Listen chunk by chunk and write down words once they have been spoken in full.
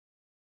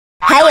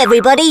Hey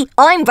everybody,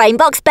 I'm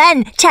BrainBox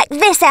Ben. Check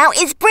this out,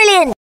 it's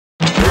brilliant!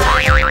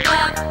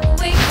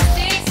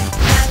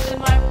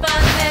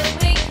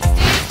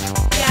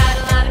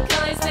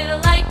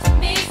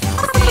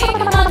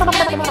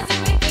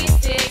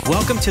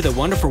 Welcome to the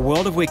wonderful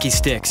world of Wikki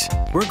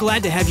Stix. We're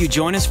glad to have you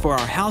join us for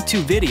our how-to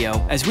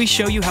video as we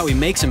show you how we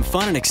make some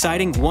fun and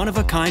exciting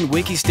one-of-a-kind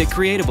Wikki Stick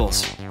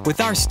creatables.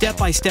 With our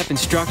step-by-step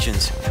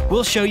instructions,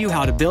 we'll show you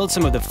how to build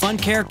some of the fun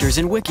characters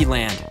in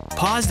Wikiland.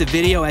 Pause the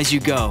video as you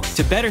go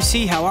to better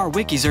see how our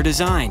wikis are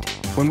designed.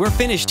 When we're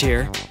finished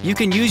here, you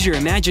can use your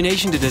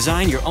imagination to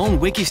design your own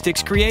Wikki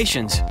Stix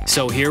creations.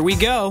 So here we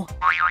go!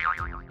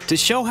 To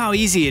show how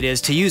easy it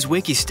is to use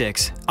Wikki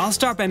Stix, I'll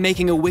start by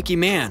making a Wiki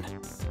Man.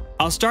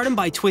 I'll start him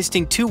by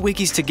twisting two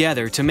wikis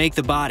together to make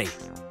the body.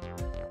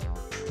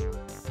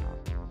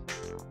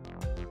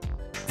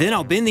 Then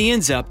I'll bend the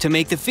ends up to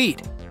make the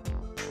feet.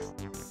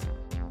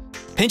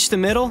 Pinch the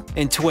middle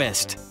and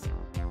twist.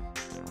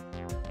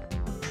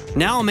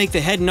 Now I'll make the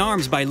head and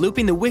arms by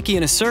looping the wiki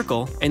in a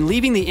circle and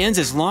leaving the ends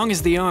as long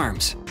as the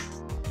arms.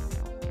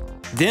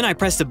 Then I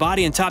press the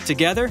body and top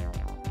together,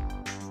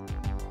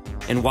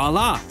 and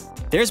voila!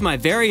 There's my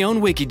very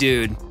own Wiki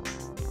Dude.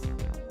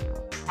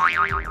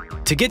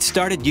 To get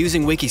started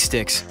using Wikki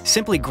Stix,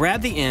 simply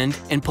grab the end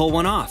and pull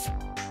one off.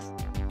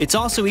 It's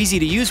also easy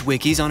to use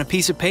wikis on a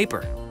piece of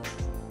paper.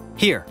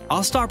 Here,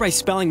 I'll start by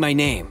spelling my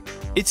name.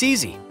 It's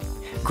easy.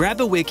 Grab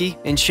a wiki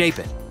and shape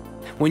it.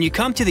 When you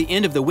come to the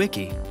end of the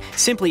wiki,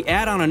 simply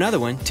add on another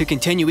one to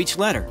continue each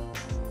letter.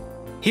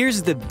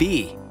 Here's the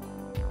B.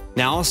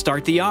 Now I'll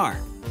start the R.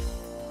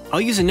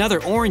 I'll use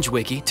another orange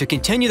wiki to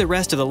continue the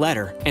rest of the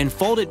letter and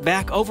fold it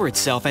back over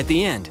itself at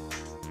the end.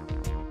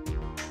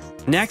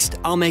 Next,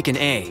 I'll make an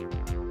A.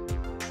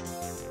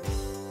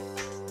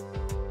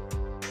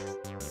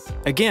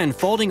 Again,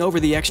 folding over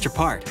the extra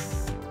part.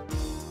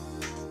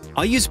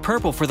 I'll use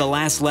purple for the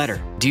last letter.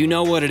 Do you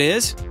know what it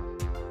is?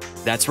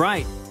 That's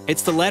right,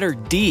 it's the letter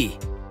D.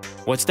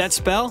 What's that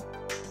spell?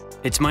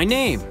 It's my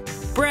name,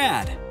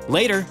 Brad.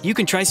 Later, you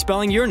can try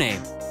spelling your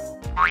name.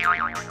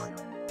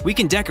 We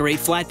can decorate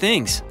flat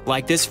things,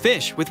 like this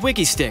fish with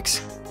Wikki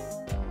Stix.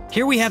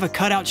 Here we have a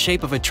cutout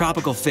shape of a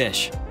tropical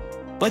fish.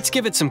 Let's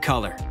give it some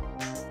color.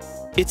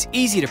 It's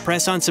easy to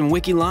press on some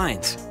wiki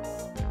lines.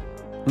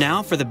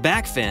 Now for the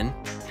back fin,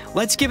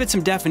 let's give it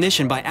some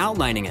definition by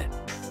outlining it.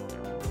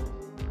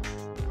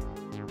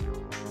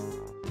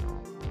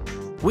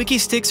 Wikki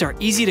Stix are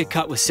easy to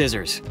cut with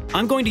scissors.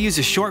 I'm going to use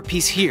a short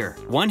piece here,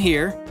 one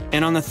here,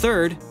 and on the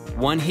third,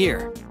 one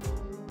here.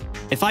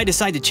 If I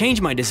decide to change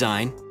my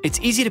design, it's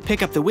easy to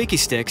pick up the Wikki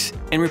Stix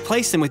and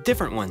replace them with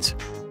different ones.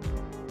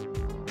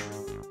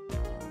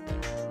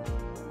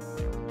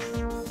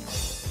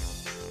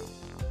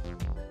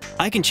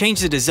 I can change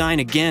the design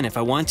again if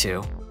I want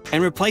to,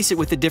 and replace it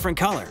with a different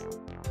color.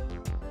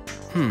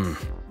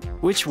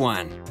 Which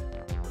one?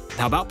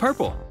 How about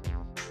purple?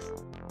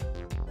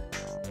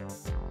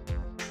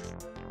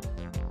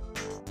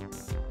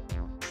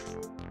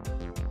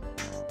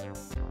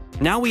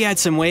 Now we add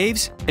some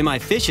waves, and my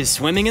fish is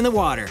swimming in the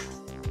water.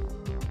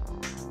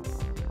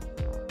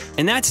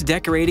 And that's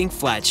decorating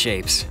flat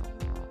shapes.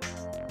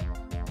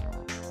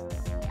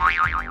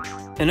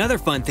 Another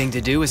fun thing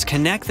to do is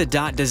connect the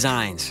dot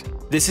designs.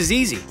 This is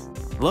easy.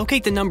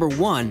 Locate the number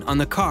 1 on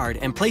the card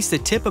and place the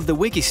tip of the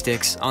Wikki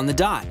Stix on the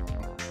dot.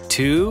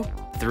 2,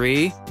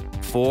 3,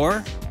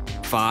 4,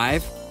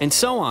 5, and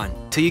so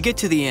on, till you get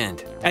to the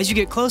end. As you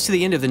get close to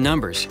the end of the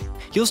numbers,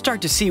 you'll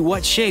start to see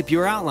what shape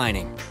you're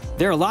outlining.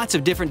 There are lots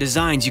of different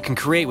designs you can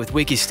create with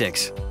Wikki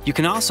Stix. You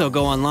can also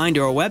go online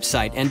to our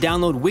website and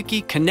download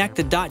Wiki Connect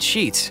the Dot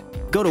sheets.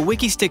 Go to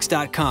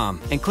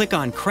wikistix.com and click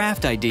on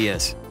Craft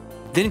Ideas.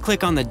 Then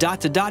click on the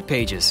dot-to-dot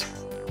pages.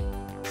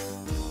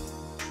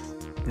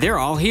 They're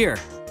all here.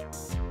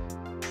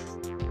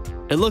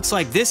 It looks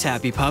like this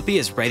happy puppy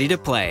is ready to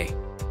play.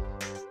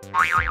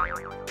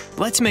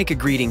 Let's make a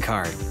greeting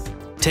card.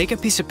 Take a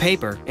piece of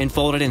paper and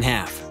fold it in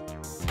half.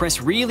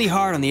 Press really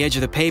hard on the edge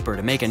of the paper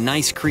to make a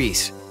nice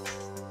crease.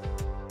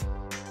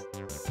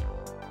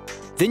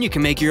 Then you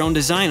can make your own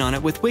design on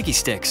it with Wikki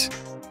Stix.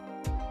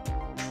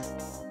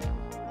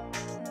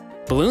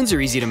 Balloons are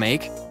easy to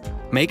make.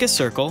 Make a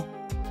circle.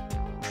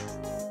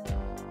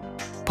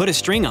 Put a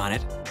string on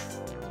it.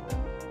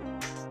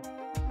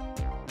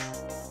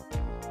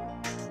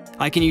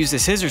 I can use the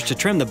scissors to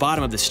trim the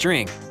bottom of the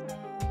string.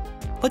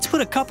 Let's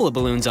put a couple of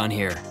balloons on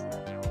here.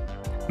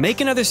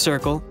 Make another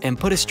circle and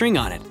put a string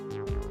on it.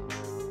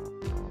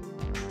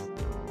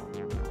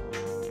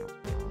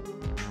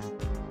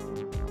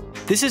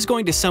 This is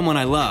going to someone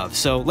I love,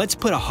 so let's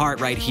put a heart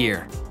right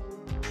here.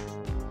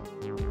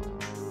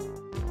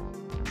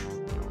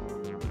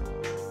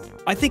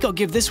 I think I'll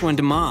give this one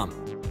to Mom.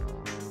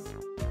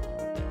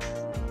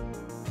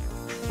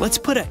 Let's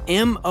put a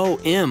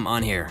M-O-M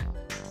on here.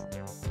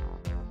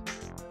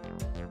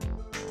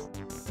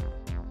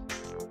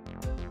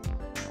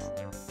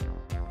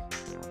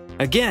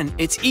 Again,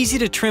 it's easy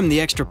to trim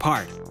the extra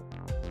part.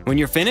 When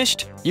you're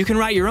finished, you can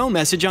write your own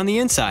message on the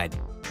inside.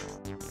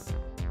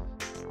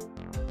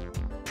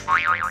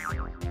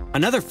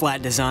 Another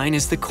flat design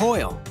is the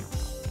coil.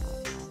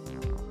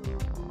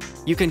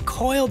 You can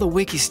coil the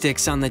Wikki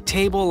Stix on the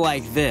table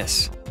like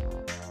this.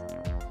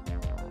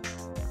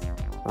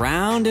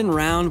 Round and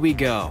round we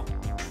go.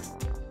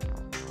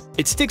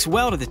 It sticks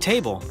well to the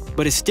table,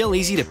 but is still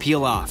easy to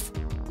peel off.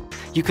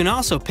 You can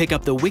also pick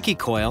up the Wikki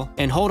coil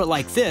and hold it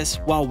like this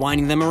while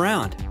winding them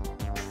around.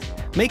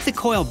 Make the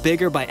coil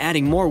bigger by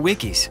adding more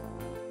Wikkis.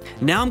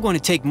 Now I'm going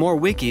to take more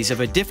Wikkis of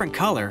a different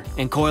color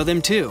and coil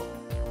them too.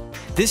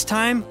 This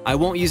time, I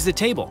won't use the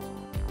table.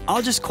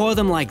 I'll just coil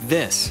them like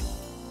this.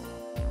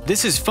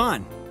 This is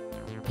fun.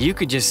 You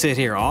could just sit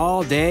here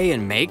all day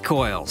and make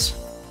coils.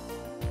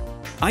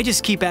 I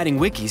just keep adding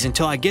Wikkis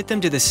until I get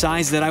them to the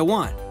size that I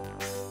want.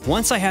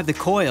 Once I have the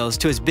coils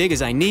to as big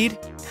as I need,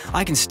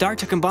 I can start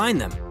to combine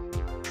them.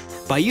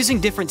 By using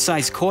different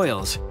size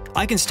coils,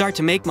 I can start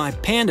to make my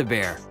panda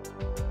bear.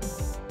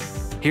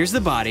 Here's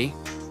the body.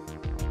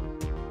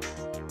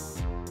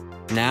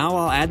 Now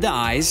I'll add the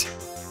eyes.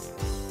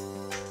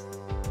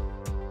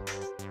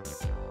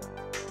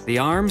 The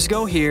arms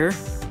go here.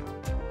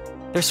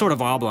 They're sort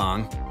of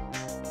oblong.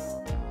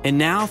 And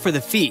now for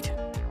the feet.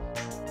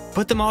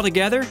 Put them all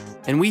together,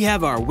 and we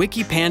have our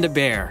Wikki Panda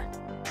Bear.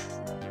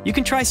 You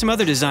can try some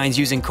other designs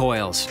using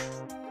coils.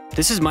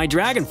 This is my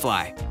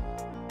dragonfly.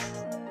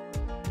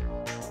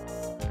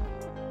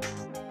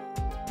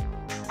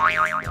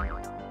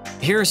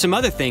 Here are some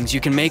other things you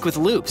can make with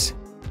loops.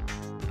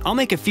 I'll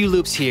make a few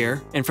loops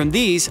here, and from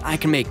these I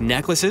can make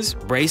necklaces,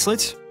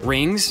 bracelets,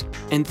 rings,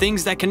 and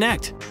things that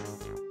connect.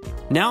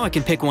 Now I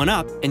can pick one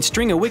up and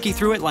string a Wikki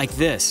through it like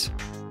this.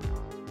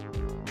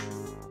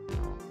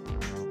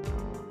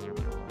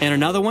 And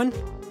another one,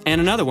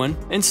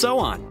 and so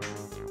on.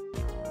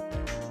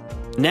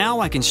 Now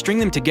I can string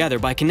them together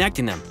by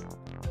connecting them.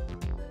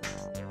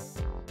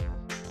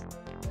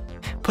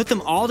 Put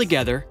them all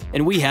together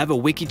and we have a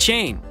Wikki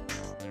chain.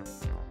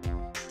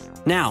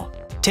 Now,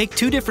 take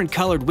two different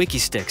colored Wikki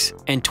Stix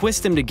and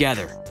twist them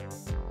together.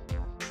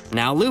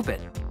 Now loop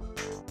it.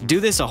 Do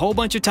this a whole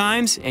bunch of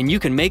times and you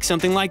can make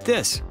something like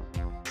this.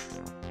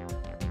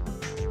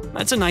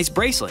 That's a nice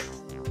bracelet.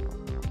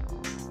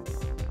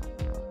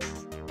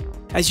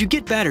 As you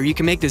get better, you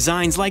can make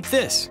designs like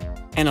this,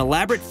 an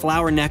elaborate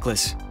flower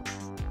necklace.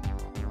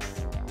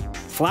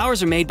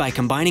 Flowers are made by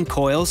combining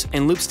coils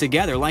and loops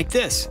together like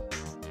this.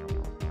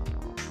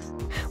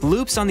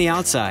 Loops on the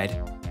outside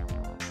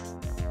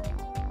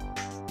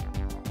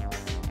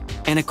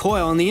and a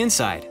coil on the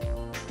inside.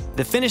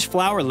 The finished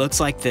flower looks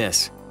like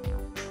this.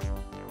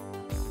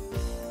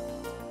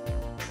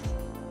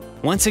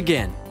 Once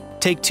again,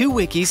 take two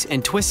Wikkis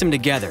and twist them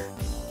together.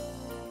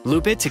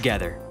 Loop it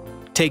together.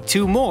 Take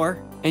two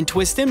more and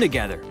twist them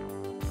together.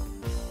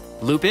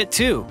 Loop it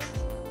too.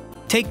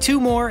 Take two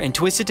more and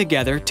twist it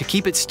together to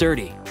keep it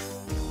sturdy.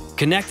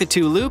 Connect the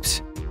two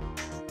loops.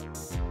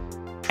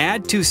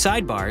 Add two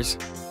sidebars.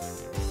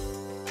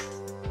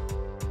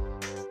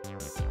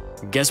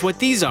 Guess what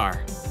these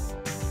are?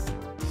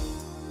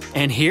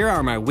 And here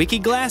are my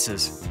Wikki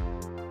glasses.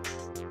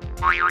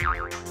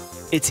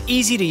 It's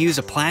easy to use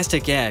a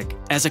plastic egg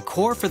as a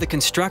core for the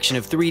construction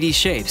of 3D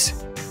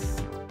shapes.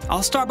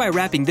 I'll start by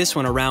wrapping this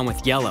one around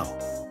with yellow.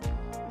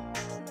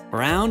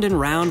 Round and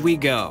round we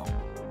go.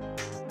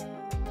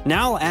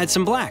 Now I'll add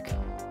some black.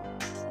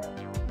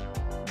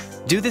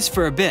 Do this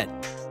for a bit.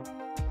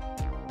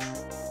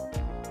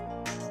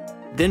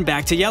 Then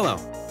back to yellow.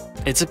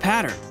 It's a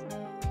pattern.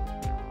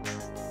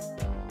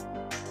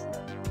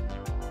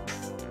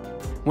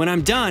 When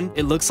I'm done,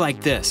 it looks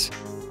like this.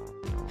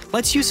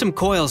 Let's use some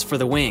coils for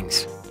the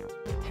wings.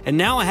 And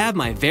now I have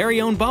my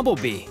very own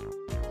bumblebee.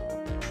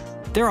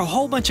 There are a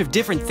whole bunch of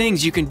different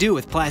things you can do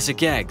with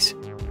plastic eggs.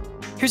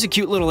 Here's a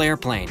cute little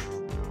airplane.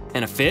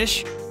 And a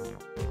fish.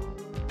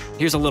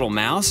 Here's a little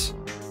mouse.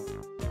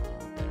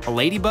 A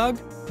ladybug.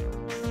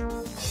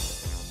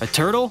 A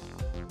turtle.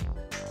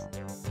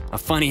 A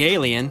funny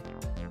alien.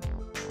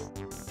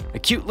 A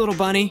cute little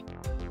bunny.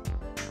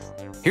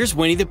 Here's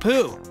Winnie the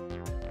Pooh.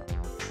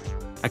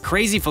 A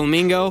crazy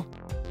flamingo.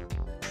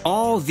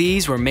 All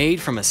these were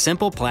made from a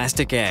simple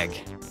plastic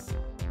egg.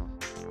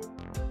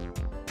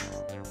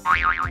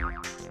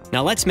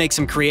 Now let's make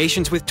some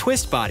creations with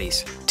twist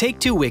bodies. Take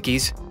two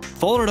Wikkis,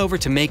 fold it over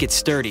to make it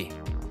sturdy,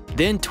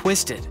 then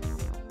twist it.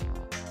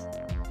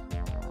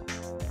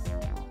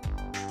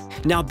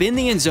 Now bend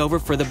the ends over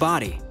for the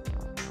body.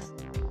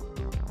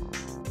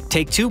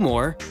 Take two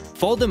more,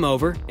 fold them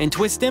over, and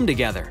twist them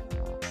together.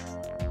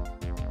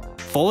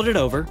 Fold it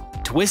over,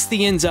 twist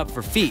the ends up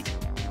for feet.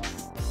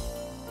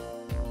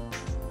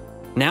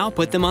 Now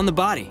put them on the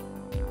body.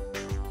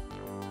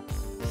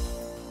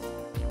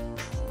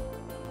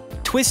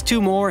 Twist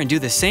two more and do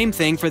the same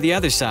thing for the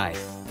other side.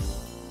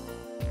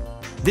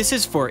 This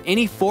is for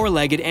any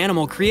four-legged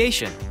animal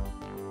creation.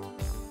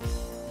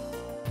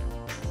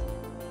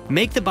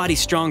 Make the body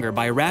stronger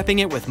by wrapping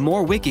it with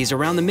more Wikkis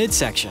around the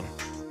midsection.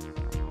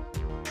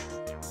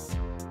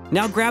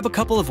 Now grab a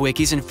couple of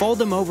Wikkis and fold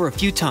them over a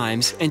few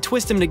times and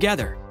twist them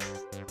together.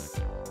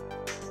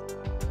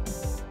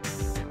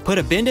 Put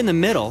a bend in the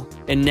middle,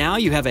 and now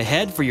you have a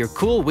head for your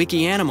cool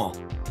Wikki animal.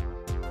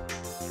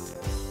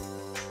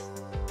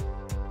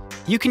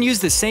 You can use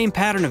the same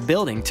pattern of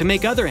building to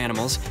make other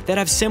animals that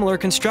have similar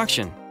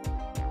construction.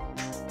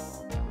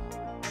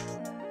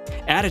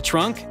 Add a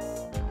trunk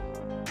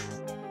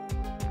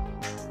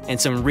and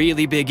some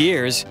really big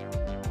ears.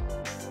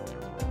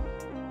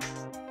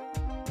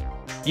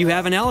 You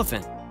have an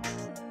elephant.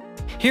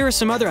 Here are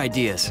some other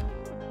ideas.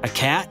 A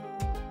cat,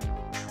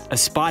 a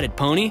spotted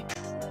pony,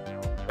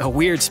 a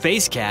weird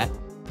space cat,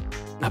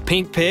 a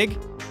pink pig.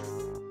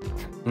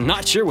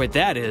 Not sure what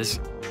that is.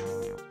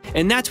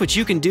 And that's what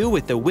you can do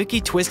with the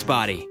Wikki Twist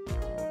body.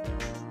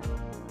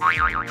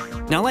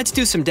 Now let's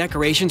do some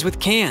decorations with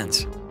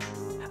cans.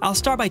 I'll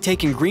start by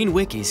taking green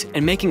Wikkis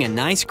and making a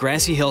nice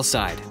grassy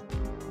hillside.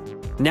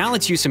 Now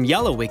let's use some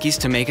yellow Wikkis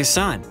to make a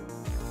sun.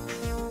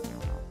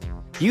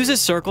 Use a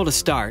circle to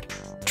start,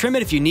 trim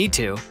it if you need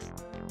to.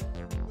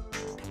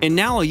 And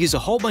now I'll use a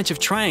whole bunch of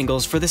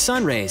triangles for the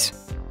sun rays.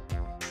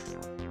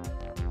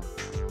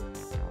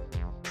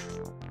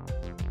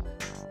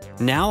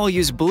 Now I'll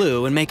use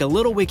blue and make a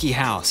little Wikki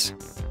house.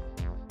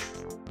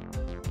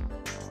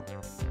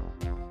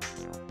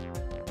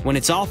 When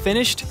it's all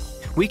finished,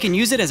 we can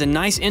use it as a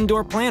nice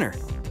indoor planter.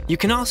 You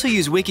can also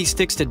use Wikki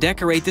Stix to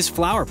decorate this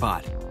flower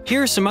pot.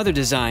 Here are some other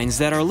designs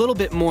that are a little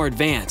bit more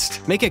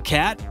advanced. Make a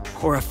cat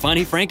or a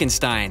funny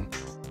Frankenstein.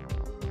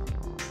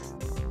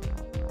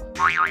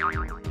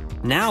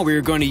 Now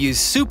we're going to use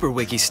Super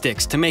Wikki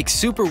Stix to make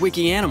Super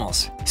Wikki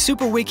animals.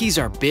 Super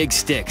Wikkis are big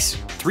sticks,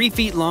 3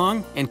 feet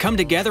long, and come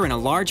together in a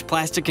large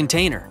plastic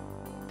container.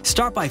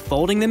 Start by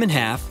folding them in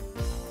half,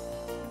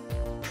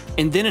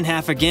 and then in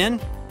half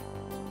again,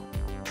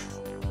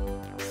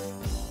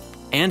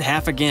 and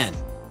half again.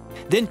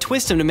 Then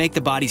twist them to make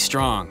the body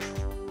strong.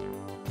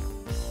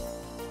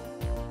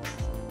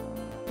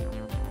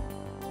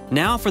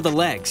 Now for the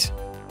legs.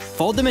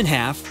 Fold them in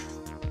half,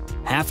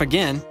 half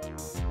again,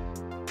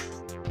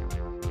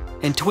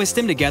 and twist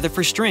them together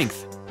for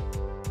strength.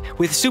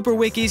 With Super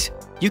Wikkis,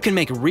 you can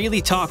make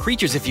really tall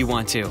creatures if you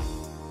want to.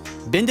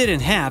 Bend it in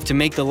half to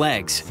make the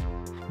legs.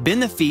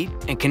 Bend the feet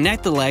and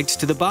connect the legs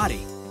to the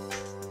body.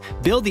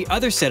 Build the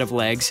other set of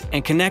legs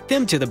and connect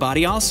them to the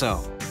body also.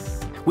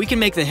 We can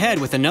make the head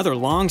with another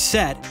long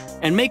set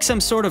and make some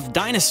sort of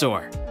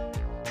dinosaur.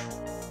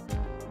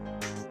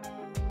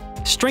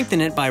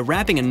 Strengthen it by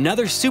wrapping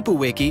another Super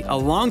Wikki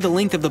along the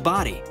length of the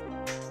body.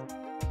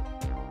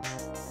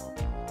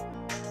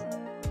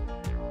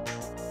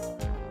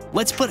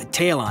 Let's put a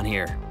tail on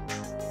here.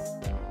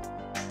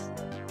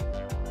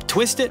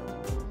 Twist it.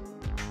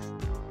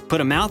 Put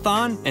a mouth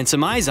on and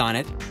some eyes on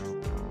it.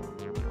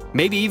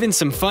 Maybe even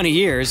some funny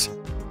ears.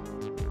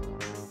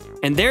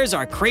 And there's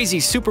our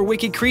crazy Super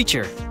Wikki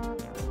creature.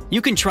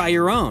 You can try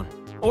your own,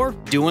 or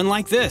do one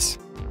like this.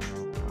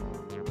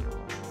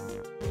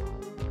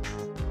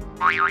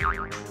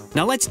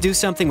 Now let's do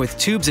something with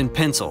tubes and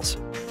pencils.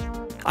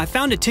 I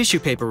found a tissue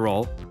paper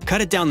roll, cut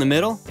it down the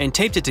middle, and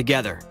taped it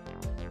together.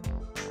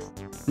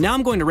 Now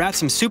I'm going to wrap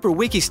some Super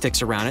Wikki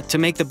Stix around it to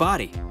make the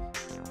body.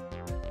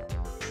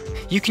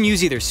 You can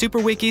use either Super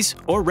Wikkis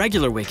or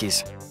regular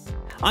Wikkis.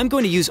 I'm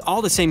going to use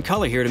all the same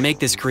color here to make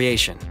this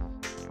creation.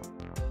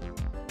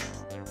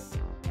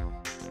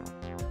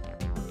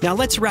 Now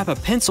let's wrap a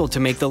pencil to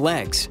make the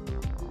legs.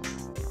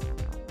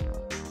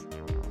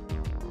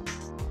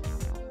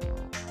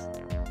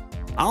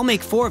 I'll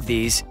make 4 of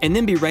these and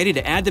then be ready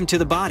to add them to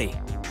the body.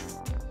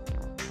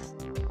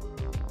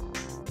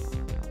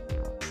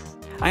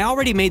 I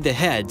already made the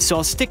head, so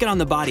I'll stick it on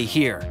the body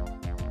here.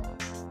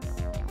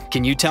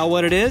 Can you tell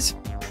what it is?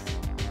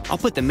 I'll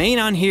put the mane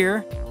on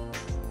here.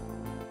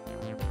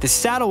 The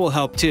saddle will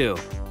help too.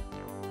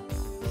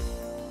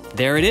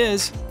 There it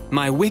is,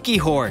 my Wikki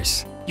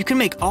horse. You can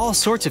make all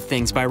sorts of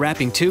things by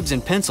wrapping tubes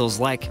and pencils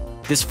like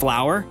this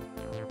flower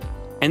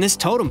and this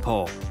totem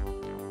pole.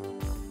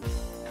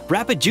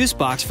 Wrap a juice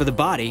box for the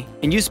body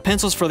and use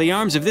pencils for the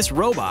arms of this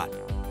robot.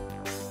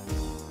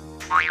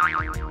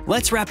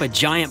 Let's wrap a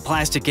giant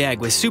plastic egg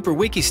with Super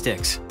Wikki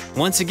Stix.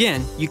 Once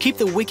again, you keep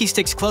the Wikki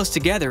Stix close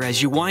together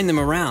as you wind them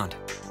around.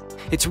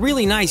 It's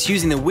really nice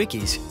using the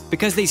Wikkis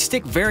because they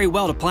stick very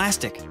well to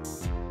plastic.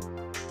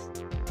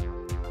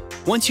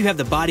 Once you have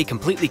the body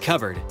completely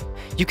covered,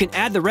 you can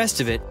add the rest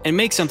of it and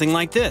make something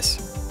like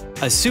this: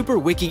 a Super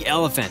Wikki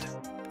elephant,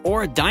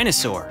 or a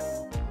dinosaur,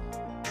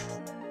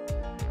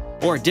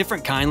 or a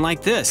different kind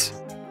like this.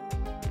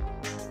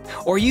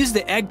 Or use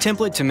the egg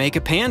template to make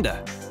a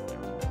panda,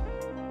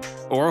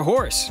 or a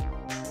horse.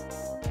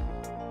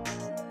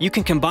 You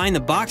can combine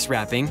the box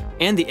wrapping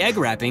and the egg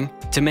wrapping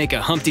to make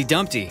a Humpty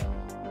Dumpty.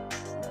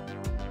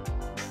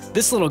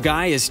 This little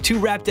guy is 2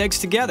 wrapped eggs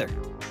together.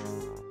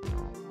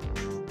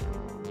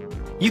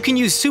 You can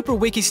use Super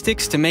Wikki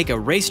Stix to make a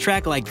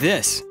racetrack like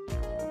this.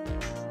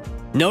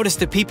 Notice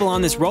the people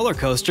on this roller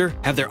coaster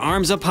have their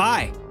arms up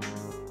high.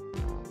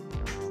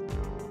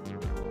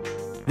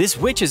 This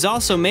witch is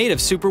also made of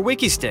Super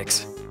Wikki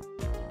Stix.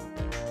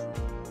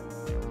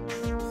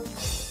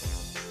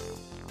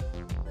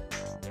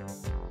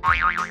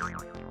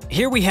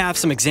 Here we have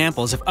some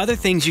examples of other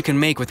things you can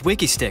make with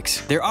Wikki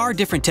Stix. There are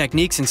different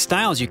techniques and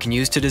styles you can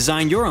use to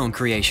design your own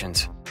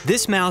creations.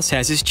 This mouse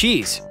has his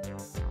cheese.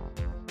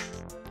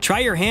 Try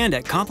your hand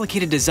at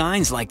complicated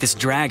designs like this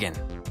dragon.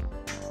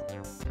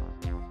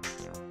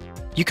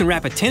 You can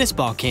wrap a tennis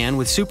ball can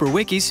with Super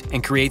Wikis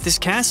and create this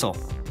castle.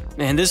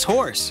 And this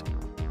horse.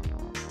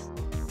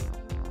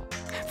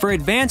 For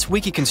advanced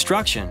Wiki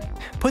construction,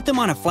 put them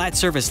on a flat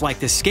surface like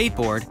this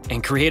skateboard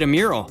and create a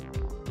mural.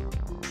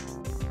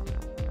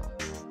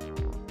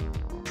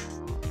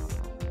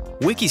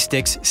 Wikki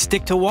Stix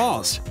stick to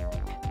walls.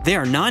 They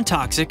are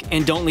non-toxic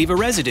and don't leave a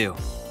residue.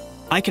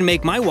 I can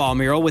make my wall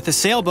mural with a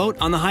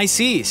sailboat on the high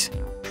seas.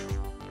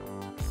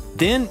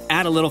 Then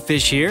add a little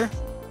fish here,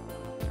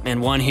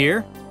 and one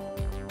here,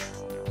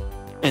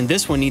 and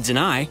this one needs an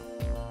eye.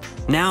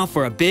 Now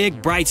for a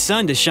big, bright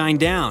sun to shine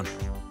down,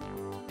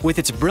 with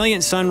its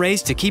brilliant sun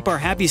rays to keep our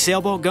happy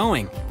sailboat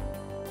going.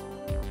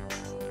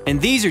 And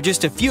these are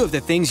just a few of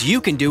the things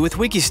you can do with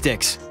Wikki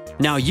Stix.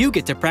 Now you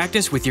get to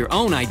practice with your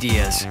own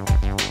ideas.